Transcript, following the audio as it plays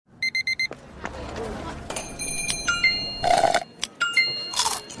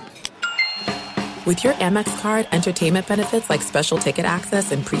With your Amex card, entertainment benefits like special ticket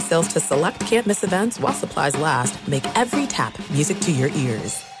access and pre-sales to select can't-miss events while supplies last make every tap music to your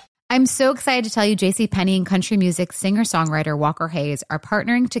ears. I'm so excited to tell you JCPenney and country music singer-songwriter Walker Hayes are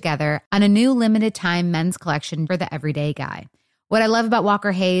partnering together on a new limited-time men's collection for the everyday guy. What I love about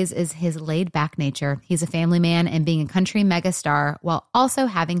Walker Hayes is his laid-back nature. He's a family man, and being a country megastar while also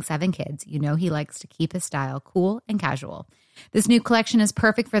having 7 kids, you know he likes to keep his style cool and casual. This new collection is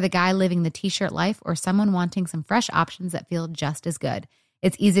perfect for the guy living the t-shirt life or someone wanting some fresh options that feel just as good.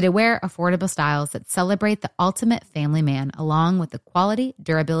 It's easy to wear, affordable styles that celebrate the ultimate family man, along with the quality,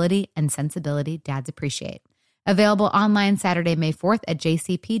 durability, and sensibility dads appreciate. Available online Saturday, May 4th at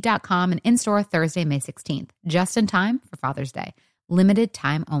jcp.com and in-store Thursday, May 16th, just in time for Father's Day. Limited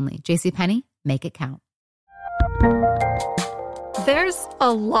time only. JCPenney, make it count. There's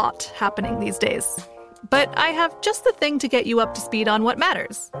a lot happening these days, but I have just the thing to get you up to speed on what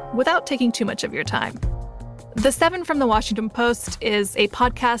matters without taking too much of your time. The 7 from the Washington Post is a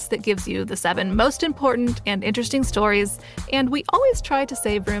podcast that gives you the 7 most important and interesting stories, and we always try to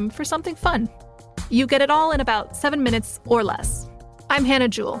save room for something fun. You get it all in about 7 minutes or less. I'm Hannah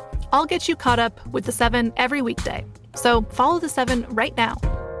Jewell. I'll get you caught up with the 7 every weekday. So follow the 7 right now.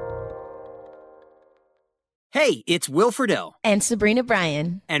 Hey, it's Will Friedle. And Sabrina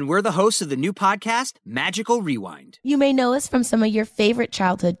Bryan. And we're the hosts of the new podcast, Magical Rewind. You may know us from some of your favorite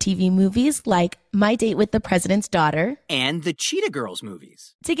childhood TV movies like My Date with the President's Daughter. And the Cheetah Girls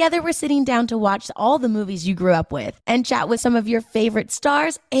movies. Together, we're sitting down to watch all the movies you grew up with and chat with some of your favorite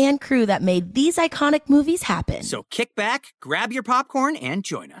stars and crew that made these iconic movies happen. So kick back, grab your popcorn, and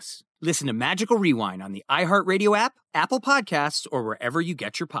join us. Listen to Magical Rewind on the iHeartRadio app, Apple Podcasts, or wherever you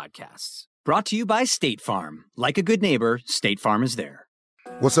get your podcasts. Brought to you by State Farm. Like a good neighbor, State Farm is there.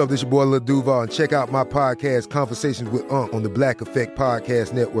 What's up, this your boy Lil Duval, and check out my podcast, Conversations with Unc, on the Black Effect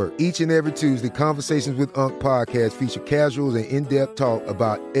Podcast Network. Each and every Tuesday, Conversations with Unc podcast feature casual and in-depth talk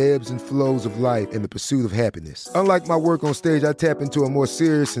about ebbs and flows of life and the pursuit of happiness. Unlike my work on stage, I tap into a more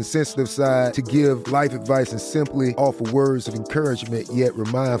serious and sensitive side to give life advice and simply offer words of encouragement, yet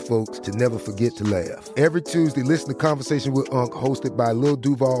remind folks to never forget to laugh. Every Tuesday, listen to Conversation with Unc, hosted by Lil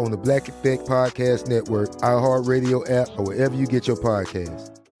Duval on the Black Effect Podcast Network, iHeartRadio app, or wherever you get your podcasts.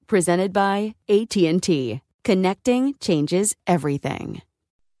 Presented by AT&T. Connecting changes everything.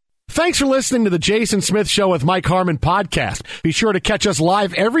 Thanks for listening to the Jason Smith Show with Mike Harmon podcast. Be sure to catch us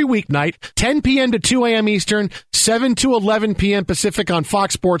live every weeknight, 10 p.m. to 2 a.m. Eastern, 7 to 11 p.m. Pacific on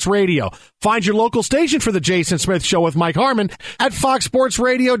Fox Sports Radio. Find your local station for the Jason Smith Show with Mike Harmon at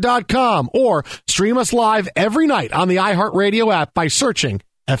foxsportsradio.com or stream us live every night on the iHeartRadio app by searching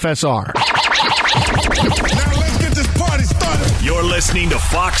FSR. You're listening to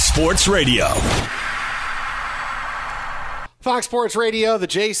Fox Sports Radio. Fox Sports Radio, the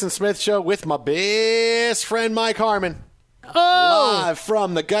Jason Smith Show with my best friend Mike Harmon. Live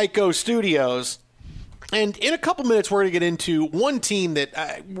from the Geico Studios. And in a couple minutes, we're going to get into one team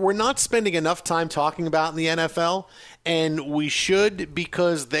that we're not spending enough time talking about in the NFL, and we should,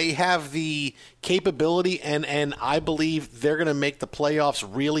 because they have the capability, and I believe they're going to make the playoffs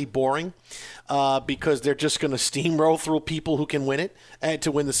really boring. Because they're just going to steamroll through people who can win it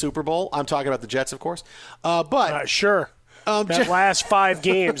to win the Super Bowl. I'm talking about the Jets, of course. Sure. That last 5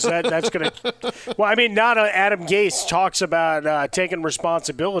 games, that's going to – well, I mean, now Adam Gase talks about taking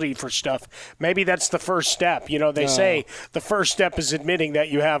responsibility for stuff. Maybe that's the first step. You know, they say the first step is admitting that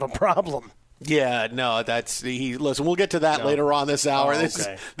you have a problem. Yeah, no, listen, we'll get to that later on this hour.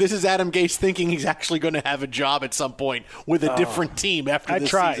 Okay. This is Adam Gase thinking he's actually going to have a job at some point with a different team after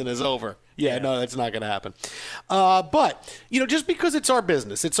this season is over. Yeah, no, that's not going to happen. But, just because it's our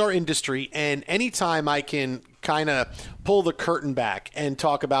business, it's our industry, and anytime I can kind of pull the curtain back and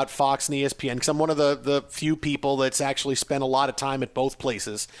talk about Fox and ESPN, because I'm one of the few people that's actually spent a lot of time at both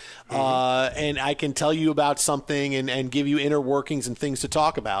places, and I can tell you about something and give you inner workings and things to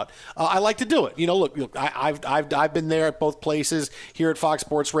talk about. I like to do it. Look, I've been there at both places. Here at Fox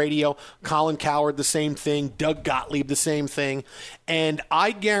Sports Radio, Colin Cowherd, the same thing. Doug Gottlieb, the same thing. And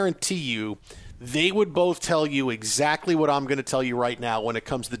I guarantee you, they would both tell you exactly what I'm going to tell you right now when it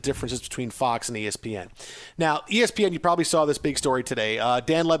comes to the differences between Fox and ESPN. Now, ESPN, you probably saw this big story today.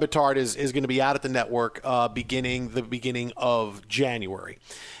 Dan Le Batard is going to be out at the network beginning of January.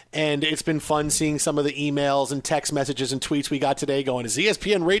 And it's been fun seeing some of the emails and text messages and tweets we got today going, is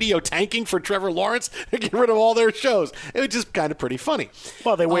ESPN Radio tanking for Trevor Lawrence to get rid of all their shows? It was just kind of pretty funny.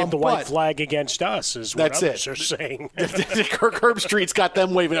 Well, they waved the white flag against us is what others are saying. Kirk Herbstreit's got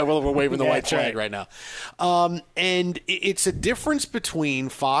them waving the white flag right now. And it's a difference between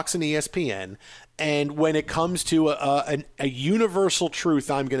Fox and ESPN And when it comes to a universal truth,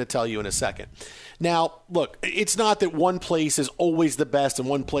 I'm going to tell you in a second. Now, look, it's not that one place is always the best and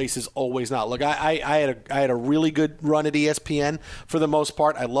one place is always not. Look, I had a really good run at ESPN for the most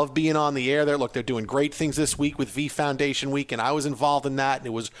part. I love being on the air there. Look, they're doing great things this week with V Foundation Week, and I was involved in that, and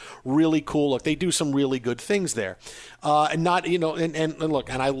it was really cool. Look, they do some really good things there. And not, and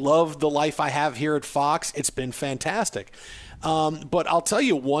look, and I love the life I have here at Fox. It's been fantastic. But I'll tell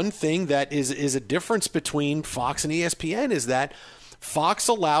you one thing that is a difference between Fox and ESPN is that Fox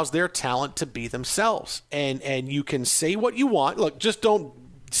allows their talent to be themselves. And you can say what you want. Look, just don't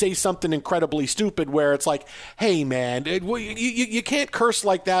say something incredibly stupid where it's like, hey, man, you can't curse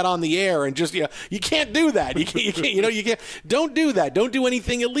like that on the air and just, you can't do that. You can't, don't do that. Don't do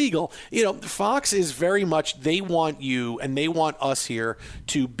anything illegal. Fox is very much, they want you and they want us here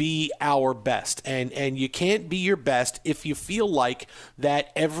to be our best. And you can't be your best if you feel like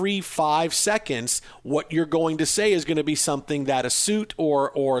that every 5 seconds, what you're going to say is going to be something that a suit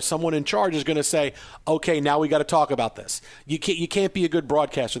or someone in charge is going to say, okay, now we got to talk about this. You can't be a good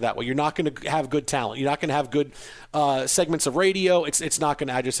broadcaster that way. You're not going to have good talent. You're not going to have good segments of radio. It's not going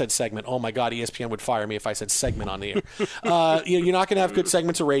to, I just said segment. Oh my God, ESPN would fire me if I said segment on the air. You're not going to have good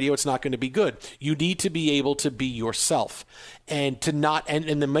segments of radio. It's not going to be good. You need to be able to be yourself and to not,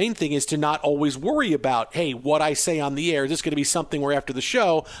 and the main thing is to not always worry about, hey, what I say on the air, is this going to be something where after the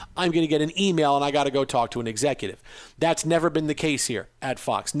show, I'm going to get an email and I got to go talk to an executive. That's never been the case here at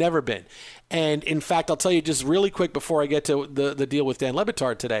Fox. Never been. And in fact, I'll tell you just really quick before I get to the deal with Dan Le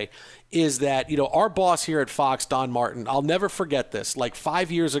Batard today, is that, our boss here at Fox, Don Martin, I'll never forget this. Like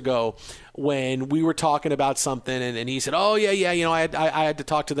 5 years ago when we were talking about something and he said, oh, yeah, I had to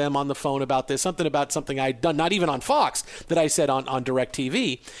talk to them on the phone about this, something I had done, not even on Fox, that I said on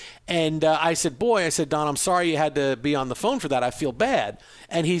DirecTV. And I said, Don, I'm sorry you had to be on the phone for that. I feel bad.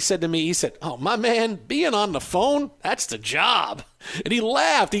 And he said to me, oh, my man, being on the phone, that's the job. And he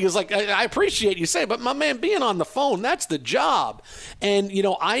laughed. He was like, I appreciate you saying, but my man, being on the phone, that's the job. And,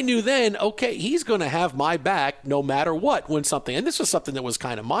 I knew then, okay, he's going to have my back no matter what when something, and this was something that was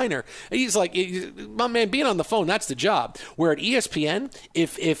kind of minor. He's like, my man, being on the phone, that's the job. Where at ESPN,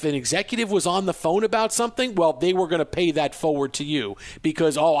 if an executive was on the phone about something, well, they were going to pay that forward to you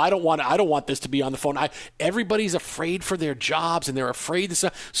because, I don't want this to be on the phone. Everybody's afraid for their jobs and they're afraid.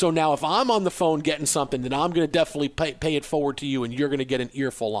 So now if I'm on the phone getting something, then I'm going to definitely pay it forward to you and you're going to get an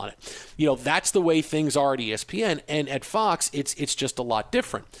earful on it. That's the way things are at ESPN. And at Fox, it's just a lot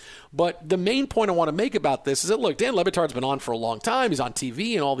different. But the main point I want to make about this is that, look, Dan Le Batard's been on for a long time. He's on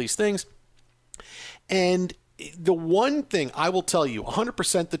TV and all these things. And the one thing I will tell you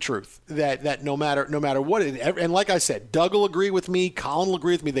 100% the truth, that no matter what, and like I said, Doug will agree with me, Colin will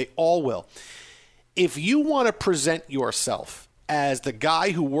agree with me, they all will. If you want to present yourself as the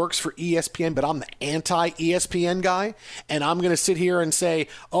guy who works for ESPN, but I'm the anti-ESPN guy, and I'm going to sit here and say,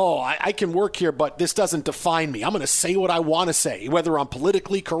 I can work here, but this doesn't define me. I'm going to say what I want to say, whether I'm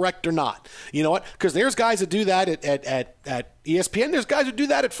politically correct or not. You know what? Because there's guys that do that at ESPN. There's guys who do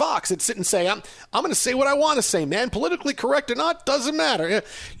that at Fox that sit and say, I'm going to say what I want to say, man. Politically correct or not, doesn't matter.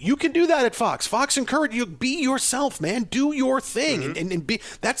 You can do that at Fox. Fox encourage you, be yourself, man. Do your thing. Mm-hmm. And be,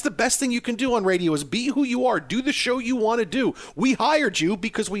 that's the best thing you can do on radio is be who you are. Do the show you want to do. We hired you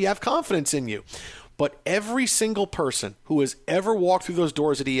because we have confidence in you. But every single person who has ever walked through those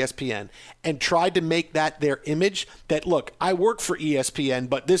doors at ESPN and tried to make that their image, that, look, I work for ESPN,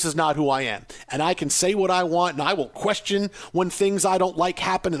 but this is not who I am. And I can say what I want, and I will question when things I don't like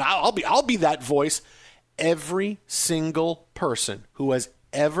happen, and I'll be that voice. Every single person who has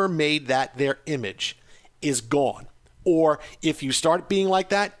ever made that their image is gone. Or if you start being like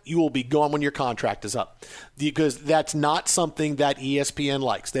that, you will be gone when your contract is up. Because that's not something that ESPN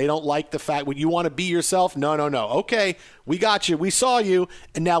likes. They don't like the fact when you want to be yourself. No. Okay, we got you. We saw you.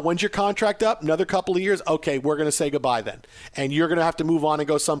 And now when's your contract up? Another couple of years? Okay, we're going to say goodbye then. And you're going to have to move on and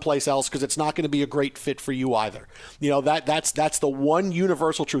go someplace else because it's not going to be a great fit for you either. That's the one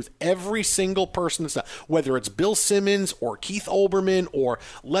universal truth. Every single person, whether it's Bill Simmons or Keith Olbermann or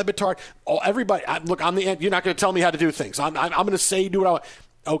Le Batard, everybody, look, you're not going to tell me how to do things. I'm going to say do what I want.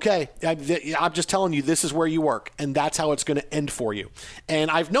 Okay, I'm just telling you this is where you work, and that's how it's going to end for you. And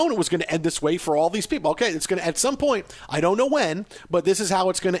I've known it was going to end this way for all these people. Okay, it's going to, at some point, I don't know when, but this is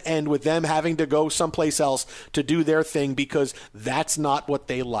how it's going to end with them having to go someplace else to do their thing because that's not what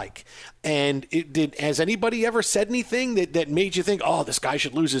they like. And has anybody ever said anything that made you think, this guy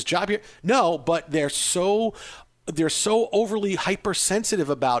should lose his job here? No, but they're so they're so overly hypersensitive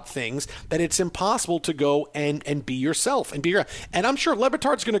about things that it's impossible to go and be yourself and be your. And I'm sure Le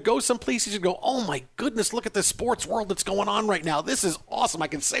Batard's going to go someplace. He's going to go, oh my goodness, look at the sports world that's going on right now. This is awesome. I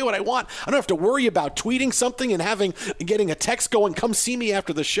can say what I want. I don't have to worry about tweeting something and getting a text going, come see me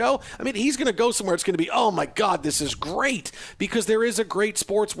after the show. I mean, he's going to go somewhere. It's going to be, oh my God, this is great, because there is a great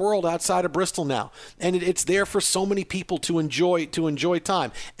sports world outside of Bristol now, and it's there for so many people to enjoy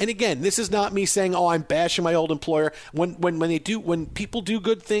time. And again, this is not me saying, oh, I'm bashing my old employer. When people do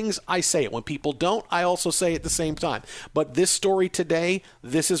good things, I say it. When people don't, I also say it at the same time. But this story today,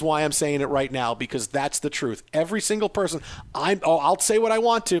 this is why I'm saying it right now, because that's the truth. Every single person, I'll say what I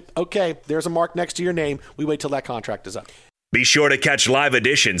want to. Okay, there's a mark next to your name. We wait till that contract is up. Be sure to catch live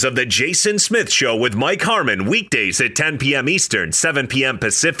editions of The Jason Smith Show with Mike Harmon weekdays at 10 p.m. Eastern, 7 p.m.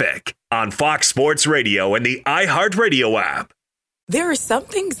 Pacific on Fox Sports Radio and the iHeartRadio app. There are some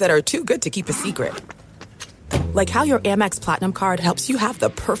things that are too good to keep a secret. Like how your Amex Platinum card helps you have the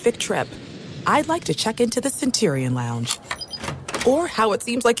perfect trip. I'd like to check into the Centurion Lounge. Or how it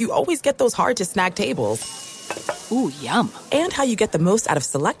seems like you always get those hard-to-snag tables. Ooh, yum. And how you get the most out of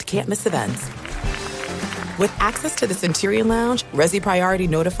select can't-miss events. With access to the Centurion Lounge, Resi Priority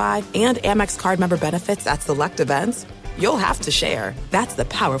Notified, and Amex card member benefits at select events, you'll have to share. That's the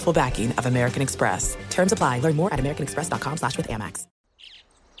powerful backing of American Express. Terms apply. Learn more at americanexpress.com/withAmex.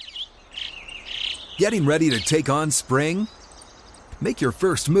 Getting ready to take on spring? Make your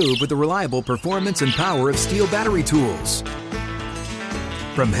first move with the reliable performance and power of Steel battery tools.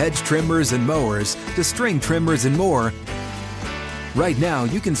 From hedge trimmers and mowers to string trimmers and more, right now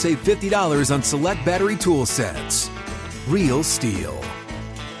you can save $50 on select battery tool sets. Real Steel.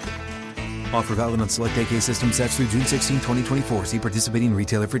 Offer valid on select AK system sets through June 16, 2024. See participating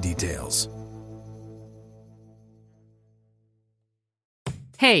retailer for details.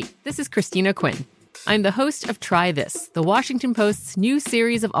 Hey, this is Christina Quinn. I'm the host of Try This, the Washington Post's new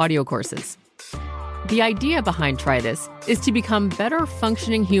series of audio courses. The idea behind Try This is to become better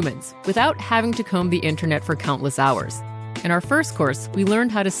functioning humans without having to comb the internet for countless hours. In our first course, we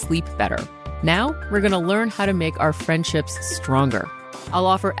learned how to sleep better. Now, we're going to learn how to make our friendships stronger. I'll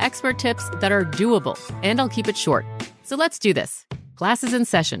offer expert tips that are doable, and I'll keep it short. So let's do this. Class is in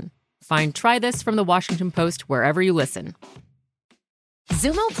session. Find Try This from the Washington Post wherever you listen.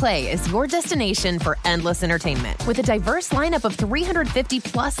 Xumo Play is your destination for endless entertainment. With a diverse lineup of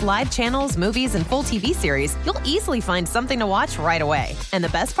 350-plus live channels, movies, and full TV series, you'll easily find something to watch right away. And the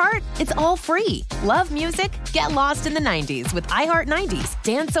best part? It's all free. Love music? Get lost in the 90s with iHeart 90s,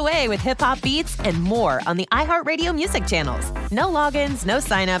 dance away with hip-hop beats, and more on the iHeartRadio music channels. No logins, no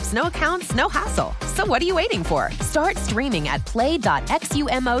signups, no accounts, no hassle. So what are you waiting for? Start streaming at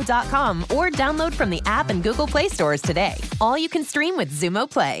play.xumo.com or download from the app and Google Play stores today. All you can stream with Xumo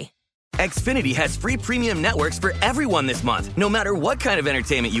Play. Xfinity has free premium networks for everyone this month, no matter what kind of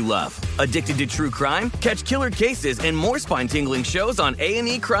entertainment you love. Addicted to true crime? Catch killer cases and more spine-tingling shows on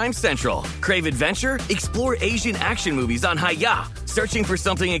A&E Crime Central. Crave adventure? Explore Asian action movies on Hi-Ya. Searching for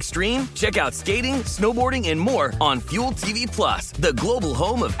something extreme? Check out skating, snowboarding, and more on Fuel TV Plus, the global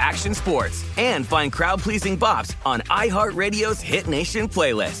home of action sports. And find crowd-pleasing bops on iHeartRadio's Hit Nation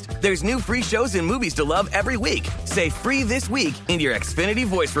playlist. There's new free shows and movies to love every week. Say free this week in your Xfinity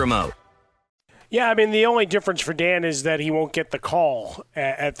voice remote. Yeah, I mean, the only difference for Dan is that he won't get the call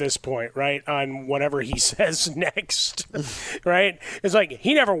at this point, right, on whatever he says next, right? It's like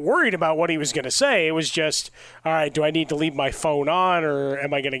he never worried about what he was going to say. It was just, all right, do I need to leave my phone on, or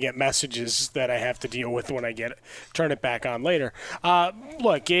am I going to get messages that I have to deal with when I turn it back on later?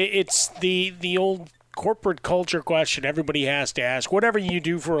 Look, it's the old corporate culture question everybody has to ask. Whatever you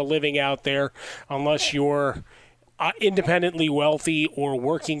do for a living out there, unless you're independently wealthy or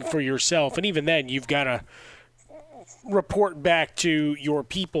working for yourself, and even then you've got to report back to your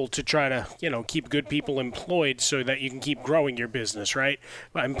people to try to keep good people employed so that you can keep growing your business, right?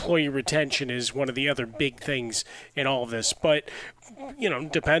 Employee retention is one of the other big things in all of this, but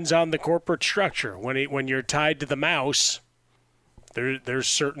depends on the corporate structure. When you're tied to the mouse, there's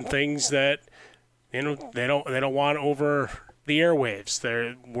certain things that they don't want over the airwaves.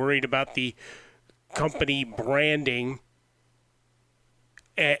 They're worried about the company branding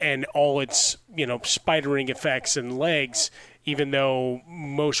and all its spidering effects and legs, even though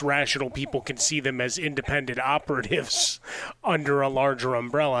most rational people can see them as independent operatives under a larger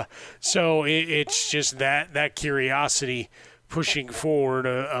umbrella. So it's just that curiosity pushing forward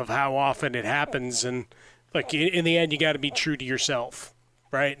of how often it happens. And look, in the end, you got to be true to yourself,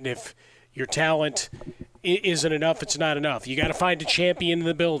 right? And if your talent isn't enough, it's not enough. You got to find a champion in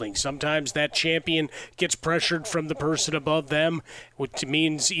the building. Sometimes that champion gets pressured from the person above them, which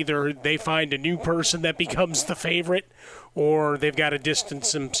means either they find a new person that becomes the favorite, or they've got to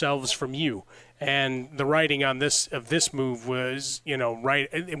distance themselves from you. And the writing on this move was,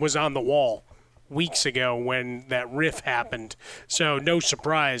 it was on the wall weeks ago when that riff happened. So no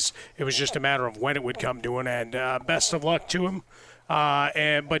surprise. It was just a matter of when it would come to an end. Best of luck to him.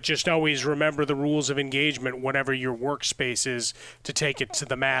 But just always remember the rules of engagement, whatever your workspace is, to take it to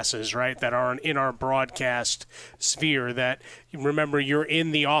the masses, right, that are in our broadcast sphere. That, remember, you're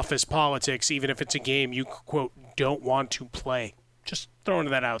in the office politics, even if it's a game you, quote, don't want to play. Just throwing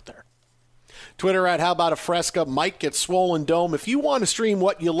that out there. Twitter at How About a Fresca. Mike gets Swollen Dome. If you want to stream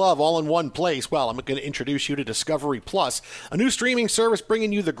what you love all in one place, well, I'm going to introduce you to Discovery Plus, a new streaming service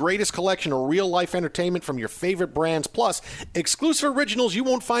bringing you the greatest collection of real-life entertainment from your favorite brands, plus exclusive originals you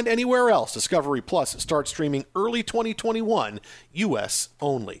won't find anywhere else. Discovery Plus starts streaming early 2021, U.S.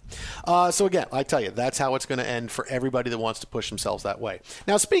 only. So again, I tell you, that's how it's going to end for everybody that wants to push themselves that way.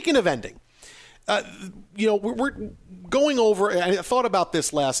 Now, speaking of ending, we're going over, and I thought about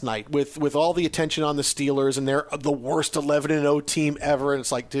this last night with all the attention on the Steelers, and they're the worst 11-0 team ever. And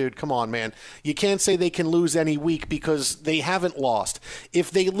it's like, dude, come on, man. You can't say they can lose any week because they haven't lost.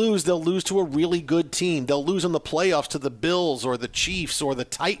 If they lose, they'll lose to a really good team. They'll lose in the playoffs to the Bills or the Chiefs or the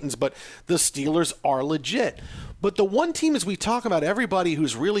Titans, but the Steelers are legit. But the one team, as we talk about everybody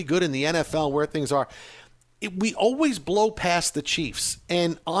who's really good in the NFL, where things are, we always blow past the Chiefs.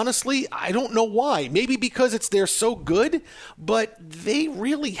 And honestly, I don't know why. Maybe because they're so good, but they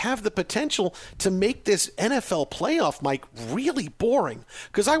really have the potential to make this NFL playoff, Mike, really boring.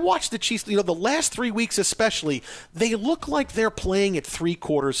 Because I watched the Chiefs, the last 3 weeks especially, they look like they're playing at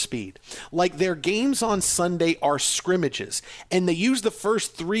three-quarters speed. Like their games on Sunday are scrimmages. And they use the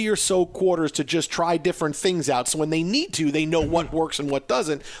first 3 or so quarters to just try different things out. So when they need to, they know what works and what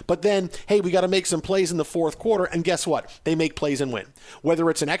doesn't. But then, hey, we got to make some plays in the fourth quarter, and guess what? They make plays and win. Whether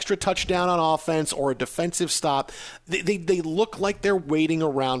it's an extra touchdown on offense or a defensive stop, they look like they're waiting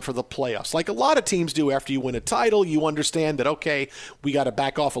around for the playoffs. Like a lot of teams do after you win a title, you understand that, okay, we got to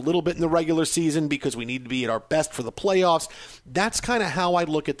back off a little bit in the regular season because we need to be at our best for the playoffs. That's kind of how I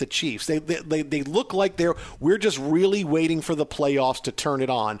look at the Chiefs. They look like we're just really waiting for the playoffs to turn it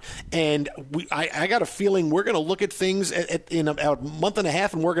on. And I got a feeling we're going to look at things in a month and a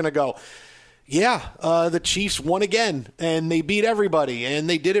half and we're going to go, yeah, the Chiefs won again, and they beat everybody, and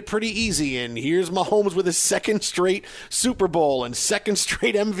they did it pretty easy. And here's Mahomes with his second straight Super Bowl and second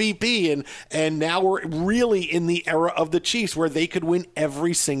straight MVP, and now we're really in the era of the Chiefs where they could win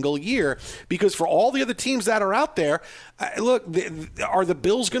every single year. Because for all the other teams that are out there, look, are the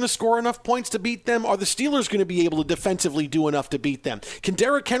Bills going to score enough points to beat them? Are the Steelers going to be able to defensively do enough to beat them? Can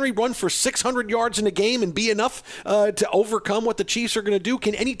Derrick Henry run for 600 yards in a game and be enough to overcome what the Chiefs are going to do?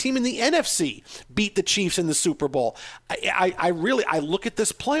 Can any team in the NFC beat the Chiefs in the Super Bowl? I look at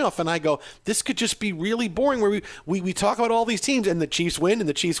this playoff and I go, this could just be really boring where we talk about all these teams and the Chiefs win and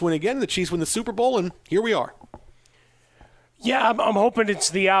the Chiefs win again and the Chiefs win the Super Bowl, and here we are. Yeah, I'm hoping it's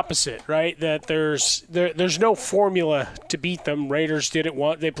the opposite, right? That there's no formula to beat them. Raiders did it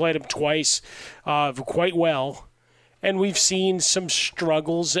once; they played them twice, quite well, and we've seen some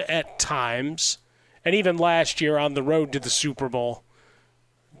struggles at times. And even last year on the road to the Super Bowl,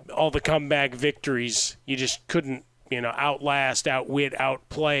 all the comeback victories, you just couldn't, outlast, outwit,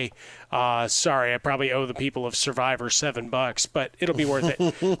 outplay. Sorry, I probably owe the people of Survivor $7, but it'll be worth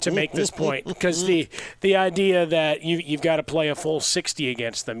it to make this point. Because the idea that you've got to play a full 60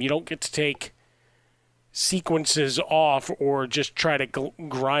 against them, you don't get to take sequences off or just try to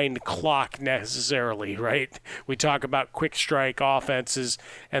grind clock necessarily, right? We talk about quick strike offenses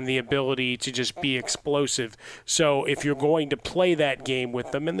and the ability to just be explosive. So if you're going to play that game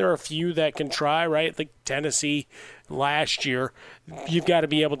with them, and there are a few that can try, right? Like Tennessee last year, you've got to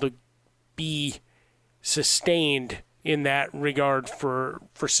be able to be sustained in that regard for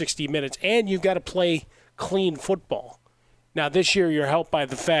 60 minutes, and you've got to play clean football. Now, this year you're helped by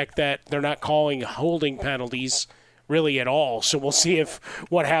the fact that they're not calling holding penalties really at all. So we'll see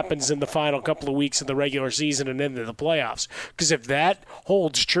what happens in the final couple of weeks of the regular season and into the playoffs. Because if that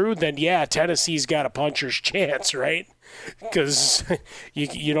holds true, then, yeah, Tennessee's got a puncher's chance, right? Because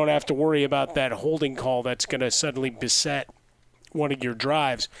you don't have to worry about that holding call that's going to suddenly beset one of your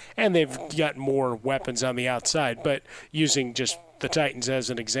drives. And they've got more weapons on the outside. But using just the Titans as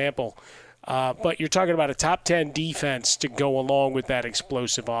an example, but you're talking about a top 10 defense to go along with that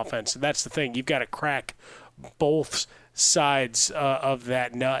explosive offense. And that's the thing. You've got to crack both sides of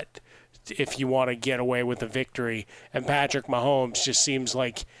that nut if you want to get away with a victory. And Patrick Mahomes just seems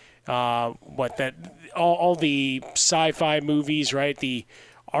like all the sci-fi movies, right? The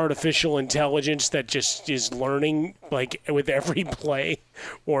artificial intelligence that just is learning like with every play,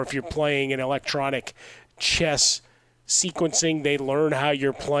 or if you're playing an electronic chess sequencing, they learn how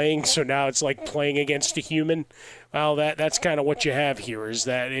you're playing, so now it's like playing against a human. Well, that's kind of what you have here, is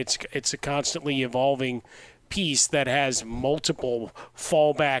that it's a constantly evolving piece that has multiple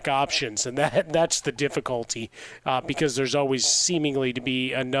fallback options, and that's the difficulty, because there's always seemingly to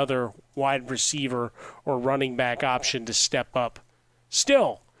be another wide receiver or running back option to step up.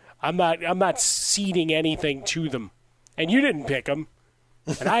 Still, I'm not ceding anything to them, and you didn't pick them.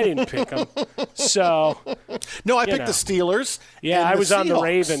 And I didn't pick them. So, no, I picked the Steelers. Yeah, I was on the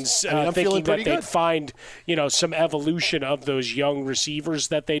Ravens, I'm thinking that they'd good. Find, some evolution of those young receivers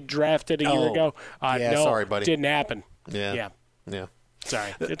that they drafted a year ago. No, sorry, buddy. Didn't happen. Yeah.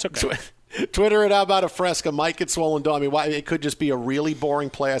 Sorry, it's okay. Twitter at How About a Fresca might get swollen down. I mean, it could just be a really boring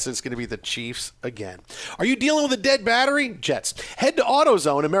class. It's going to be the Chiefs again. Are you dealing with a dead battery? Jets. Head to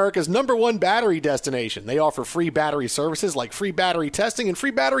AutoZone, America's #1 battery destination. They offer free battery services like free battery testing and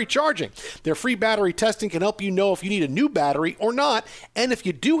free battery charging. Their free battery testing can help you know if you need a new battery or not. And if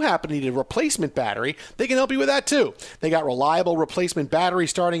you do happen to need a replacement battery, they can help you with that too. They got reliable replacement batteries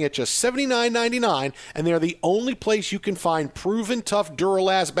starting at just $79.99, and they're the only place you can find proven tough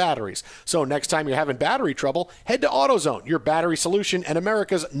Duralast batteries. So next time you're having battery trouble, head to AutoZone, your battery solution and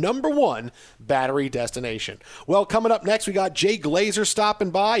America's #1 battery destination. Well, coming up next, we got Jay Glazer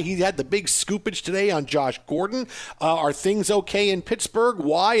stopping by. He had the big scoopage today on Josh Gordon. Are things okay in Pittsburgh?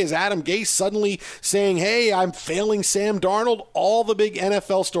 Why is Adam Gase suddenly saying, hey, I'm failing Sam Darnold? All the big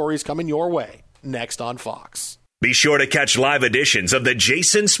NFL stories coming your way next on Fox. Be sure to catch live editions of The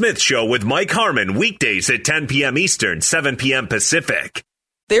Jason Smith Show with Mike Harmon weekdays at 10 p.m. Eastern, 7 p.m. Pacific.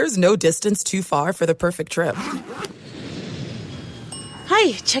 There's no distance too far for the perfect trip.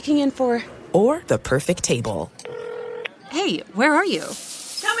 Hi, checking in for... Or the perfect table. Hey, where are you?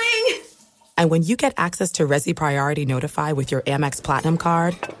 Coming! And when you get access to Resi Priority Notify with your Amex Platinum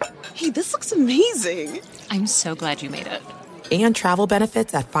card... Hey, this looks amazing! I'm so glad you made it. And travel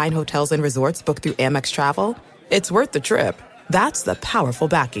benefits at fine hotels and resorts booked through Amex Travel, it's worth the trip. That's the powerful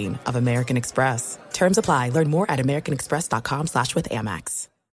backing of American Express. Terms apply. Learn more at americanexpress.com/withAmex.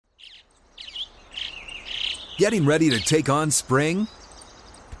 Getting ready to take on spring?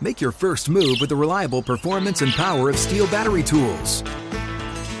 Make your first move with the reliable performance and power of Steel battery tools.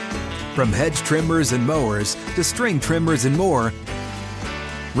 From hedge trimmers and mowers to string trimmers and more,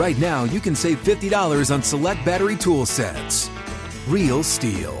 right now you can save $50 on select battery tool sets. Real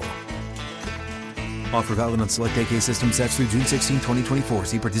Steel. Offer valid on select AK system sets through June 16, 2024.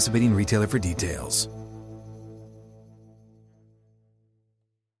 See participating retailer for details.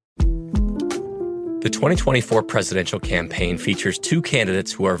 The 2024 presidential campaign features two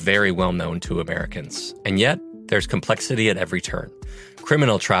candidates who are very well known to Americans. And yet, there's complexity at every turn.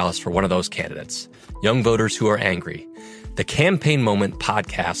 Criminal trials for one of those candidates. Young voters who are angry. The Campaign Moment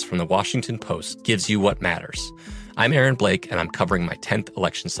podcast from the Washington Post gives you what matters. I'm Aaron Blake, and I'm covering my 10th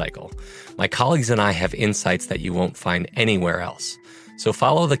election cycle. My colleagues and I have insights that you won't find anywhere else. So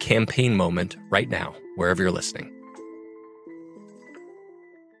follow The Campaign Moment right now, wherever you're listening.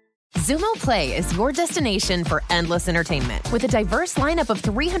 Xumo Play is your destination for endless entertainment. With a diverse lineup of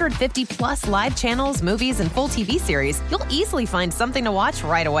 350-plus live channels, movies, and full TV series, you'll easily find something to watch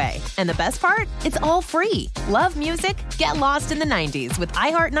right away. And the best part? It's all free. Love music? Get lost in the 90s with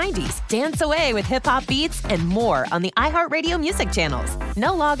iHeart 90s, dance away with hip-hop beats, and more on the iHeartRadio music channels.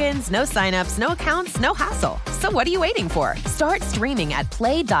 No logins, no signups, no accounts, no hassle. So what are you waiting for? Start streaming at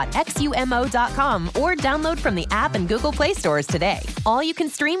play.xumo.com or download from the app and Google Play stores today. All you can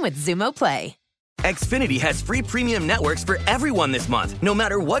stream with Xumo Play. Xfinity has free premium networks for everyone this month, no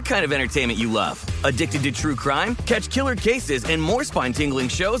matter what kind of entertainment you love. Addicted to true crime? Catch killer cases and more spine-tingling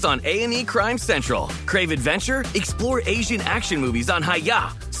shows on A&E Crime Central. Crave adventure? Explore Asian action movies on Hi-Ya.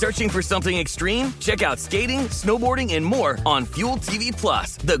 Searching for something extreme? Check out skating, snowboarding, and more on Fuel TV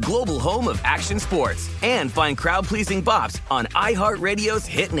Plus, the global home of action sports. And find crowd-pleasing bops on iHeartRadio's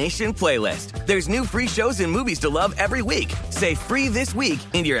Hit Nation playlist. There's new free shows and movies to love every week. Say free this week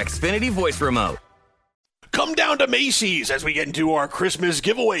in your Xfinity voice remote. Come down to Macy's as we get into our Christmas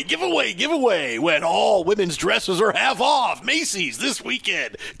giveaway, when all women's dresses are half off. Macy's this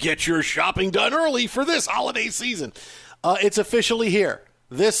weekend. Get your shopping done early for this holiday season. It's officially here.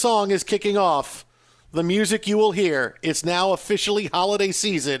 This song is kicking off the music you will hear. It's now officially holiday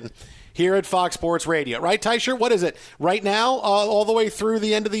season. here at Fox Sports Radio. Right, Teicher? What is it? Right now, all the way through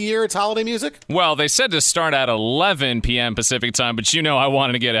the end of the year, it's holiday music? Well, they said to start at 11 p.m. Pacific time, but I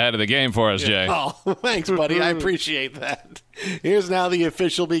wanted to get ahead of the game for us, Jay. Oh, thanks, buddy. I appreciate that. Here's now the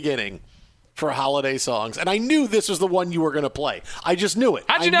official beginning for holiday songs. And I knew this was the one you were going to play. I just knew it.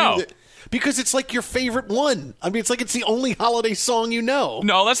 How'd you know? Because it's like your favorite one. I mean, it's like it's the only holiday song you know.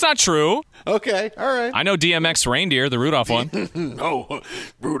 No, that's not true. Okay, all right. I know DMX Reindeer, the Rudolph one. Oh,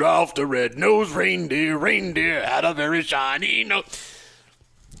 Rudolph the red-nosed reindeer had a very shiny nose.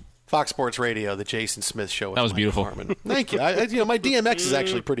 Fox Sports Radio, the Jason Smith Show. That was beautiful. Thank you. My DMX is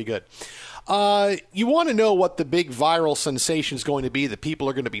actually pretty good. You want to know what the big viral sensation is going to be that people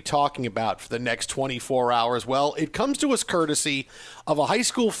are going to be talking about for the next 24 hours? Well, it comes to us courtesy of a high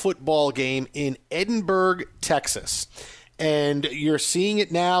school football game in Edinburgh, Texas. And you're seeing it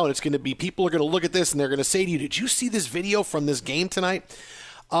now, and it's going to be, people are going to look at this and they're going to say to you, did you see this video from this game tonight?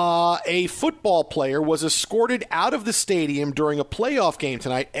 A football player was escorted out of the stadium during a playoff game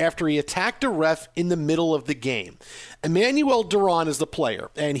tonight after he attacked a ref in the middle of the game. Emmanuel Duran is the player,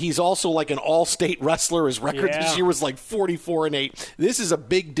 and he's also like an all-state wrestler. His record this year was like 44-8. This is a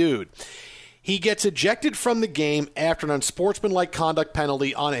big dude. He gets ejected from the game after an unsportsmanlike conduct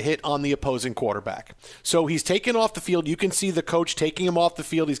penalty on a hit on the opposing quarterback. So he's taken off the field. You can see the coach taking him off the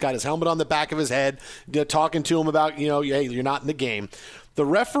field. He's got his helmet on the back of his head, talking to him about, hey, you're not in the game. The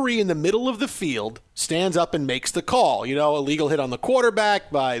referee in the middle of the field stands up and makes the call. Illegal hit on the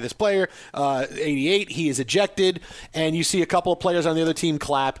quarterback by this player, 88. He is ejected, and you see a couple of players on the other team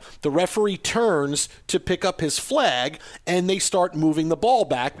clap. The referee turns to pick up his flag, and they start moving the ball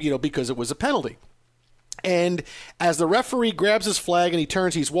back, because it was a penalty. And as the referee grabs his flag and he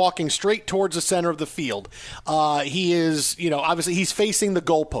turns, he's walking straight towards the center of the field. He is, obviously he's facing the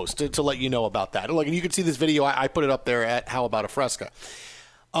goalpost to let you know about that. Look, and you can see this video. I put it up there at How About a Fresca.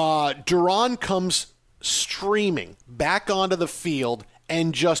 Duran comes streaming back onto the field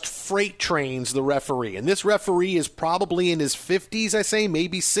and just freight trains the referee. And this referee is probably in his 50s, I say,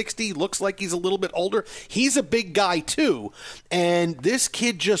 maybe 60. Looks like he's a little bit older. He's a big guy, too. And this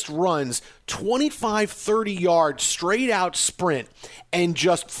kid just runs 25, 30 yards straight out sprint and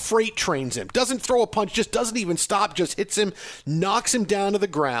just freight trains him. Doesn't throw a punch, just doesn't even stop, just hits him, knocks him down to the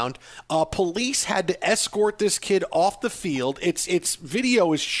ground. Police had to escort this kid off the field. Its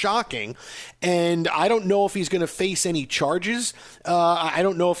video is shocking, and I don't know if he's going to face any charges. I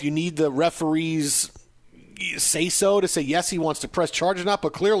don't know if you need the referee's say-so to say, yes, he wants to press charges or not,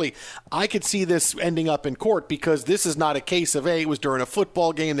 but clearly I could see this ending up in court because this is not a case of, it was during a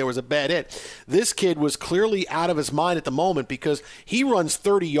football game, there was a bad hit. This kid was clearly out of his mind at the moment because he runs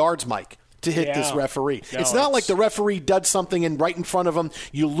 30 yards, Mike, to hit this referee. No, it's not like the referee does something and right in front of him,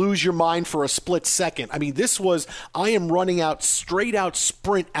 you lose your mind for a split second. I mean, this was, I am running out, straight out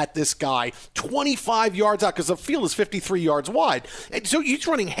sprint at this guy, 25 yards out, because the field is 53 yards wide. And so he's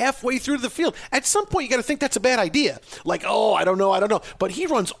running halfway through the field. At some point, you got to think that's a bad idea. Like, I don't know. But he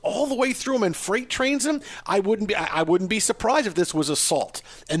runs all the way through him and freight trains him. I wouldn't be surprised if this was assault.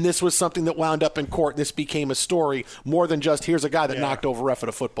 And this was something that wound up in court. This became a story more than just, here's a guy that knocked over a ref at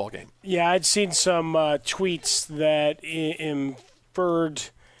a football game. Yeah, I'd seen some tweets that inferred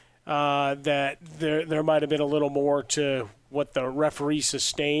that there might have been a little more to what the referee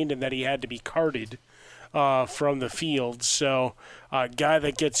sustained and that he had to be carted from the field. So a guy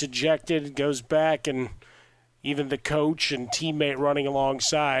that gets ejected goes back, and even the coach and teammate running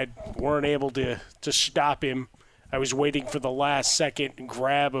alongside weren't able to stop him. I was waiting for the last second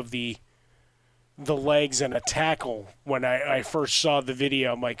grab of the legs and a tackle when I first saw the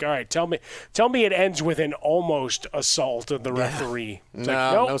video. I'm like, all right, tell me it ends with an almost assault of the referee.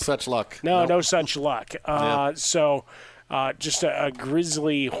 No such luck. No such luck. So just a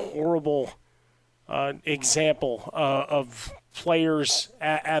grisly, horrible example of players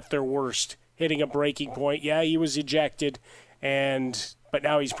at their worst, hitting a breaking point. Yeah, he was ejected, but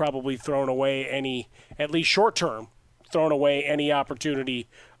now he's probably thrown away at least short term, any opportunity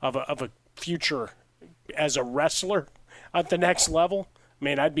of a future as a wrestler at the next level. I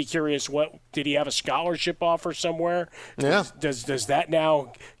mean, I'd be curious, did he have a scholarship offer somewhere? Yeah. Does that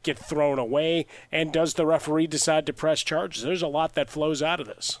now get thrown away? And does the referee decide to press charges? There's a lot that flows out of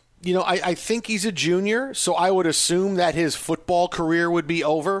this. I think he's a junior, so I would assume that his football career would be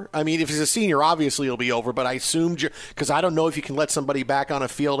over. I mean, if he's a senior, obviously it'll be over, but I assumed, because I don't know if you can let somebody back on a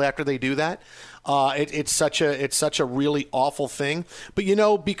field after they do that. It's such a really awful thing. But,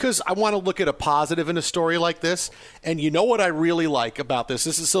 because I want to look at a positive in a story like this, and you know what I really like about this?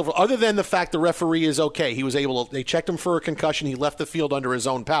 This is Silver. Other than the fact the referee is okay, they checked him for a concussion. He left the field under his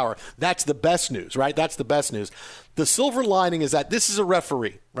own power. That's the best news, right? That's the best news. The silver lining is that this is a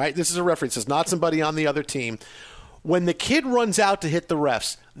referee, right? This is a referee. This is not somebody on the other team. When the kid runs out to hit the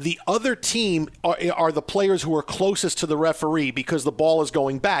refs, the other team are the players who are closest to the referee because the ball is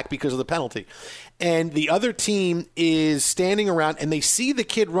going back because of the penalty. And the other team is standing around and they see the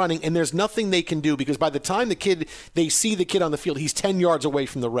kid running and there's nothing they can do because by the time they see the kid on the field, he's 10 yards away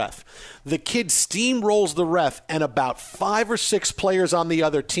from the ref. The kid steamrolls the ref and about 5 or 6 players on the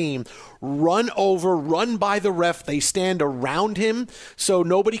other team run by the ref. They stand around him so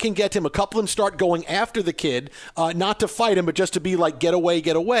nobody can get to him. A couple of them start going after the kid, not to fight him, but just to be like, get away.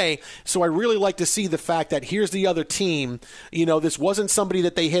 So I really like to see the fact that here's the other team. This wasn't somebody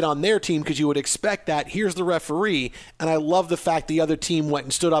that they hit on their team because you would expect that. Here's the referee. And I love the fact the other team went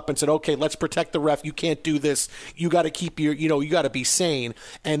and stood up and said, okay, let's protect the ref. You can't do this. You got to keep you got to be sane.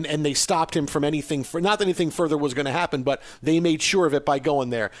 And they stopped him from anything, not that anything further was going to happen, but they made sure of it by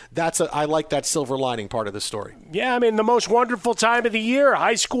going there. I like that silver lining part of the story. Yeah, the most wonderful time of the year,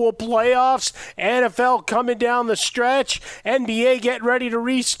 high school playoffs, NFL coming down the stretch, NBA getting ready to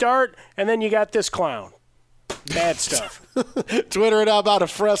restart, and then you got this clown. Bad stuff. Twitter it out about a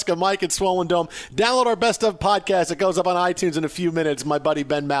Fresca, Mike at Swollen Dome. Download our Best Of podcast. It goes up on iTunes in a few minutes. My buddy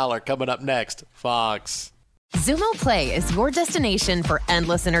Ben Maller coming up next. Fox. Xumo Play is your destination for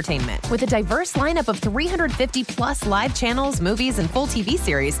endless entertainment. With a diverse lineup of 350-plus live channels, movies, and full TV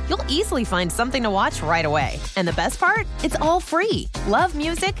series, you'll easily find something to watch right away. And the best part? It's all free. Love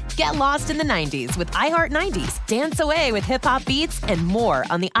music? Get lost in the 90s with iHeart 90s, dance away with hip-hop beats, and more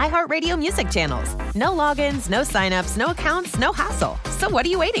on the iHeartRadio music channels. No logins, no signups, no accounts, no hassle. So what are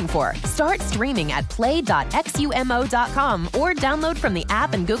you waiting for? Start streaming at play.xumo.com or download from the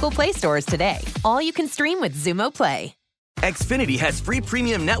app and Google Play stores today. All you can stream with Xumo Play. Xfinity has free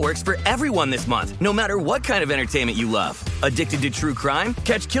premium networks for everyone this month, no matter what kind of entertainment you love. Addicted to true crime?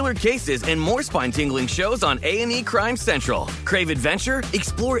 Catch killer cases and more spine-tingling shows on A&E Crime Central. Crave adventure?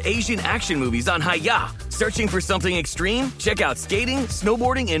 Explore Asian action movies on Hi-YAH. Searching for something extreme? Check out skating,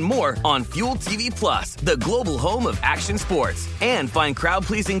 snowboarding, and more on Fuel TV Plus, the global home of action sports. And find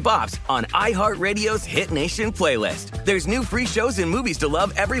crowd-pleasing bops on iHeartRadio's Hit Nation playlist. There's new free shows and movies to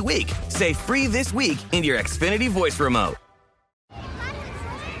love every week. Say free this week in your Xfinity voice remote.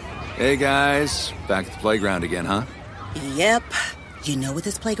 Hey guys, back at the playground again, huh? Yep. You know what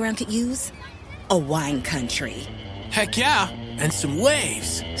this playground could use? A wine country. Heck yeah, and some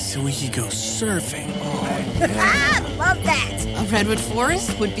waves so we could go surfing. Oh, yeah. Love that. A redwood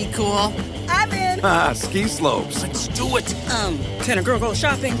forest would be cool. I'm in. Ski slopes. Let's do it. Can a girl go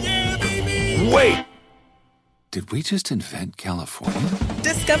shopping? Yeah, baby. Wait. Did we just invent California?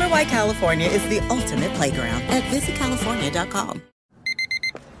 Discover why California is the ultimate playground at visitcalifornia.com.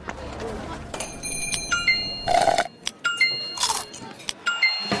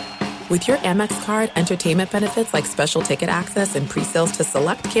 With your Amex card, entertainment benefits like special ticket access and pre-sales to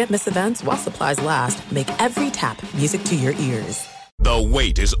select can't-miss events while supplies last make every tap music to your ears. The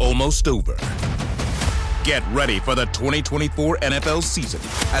wait is almost over. Get ready for the 2024 NFL season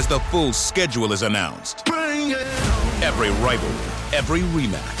as the full schedule is announced. Every rivalry, every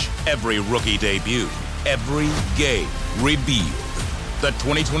rematch, every rookie debut, every game revealed. The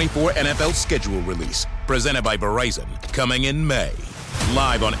 2024 NFL schedule release, presented by Verizon, coming in May.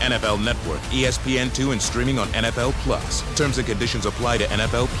 Live on NFL Network, ESPN2, and streaming on NFL Plus. Terms and conditions apply to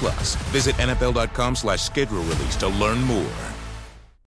NFL Plus. Visit NFL.com/schedule release to learn more.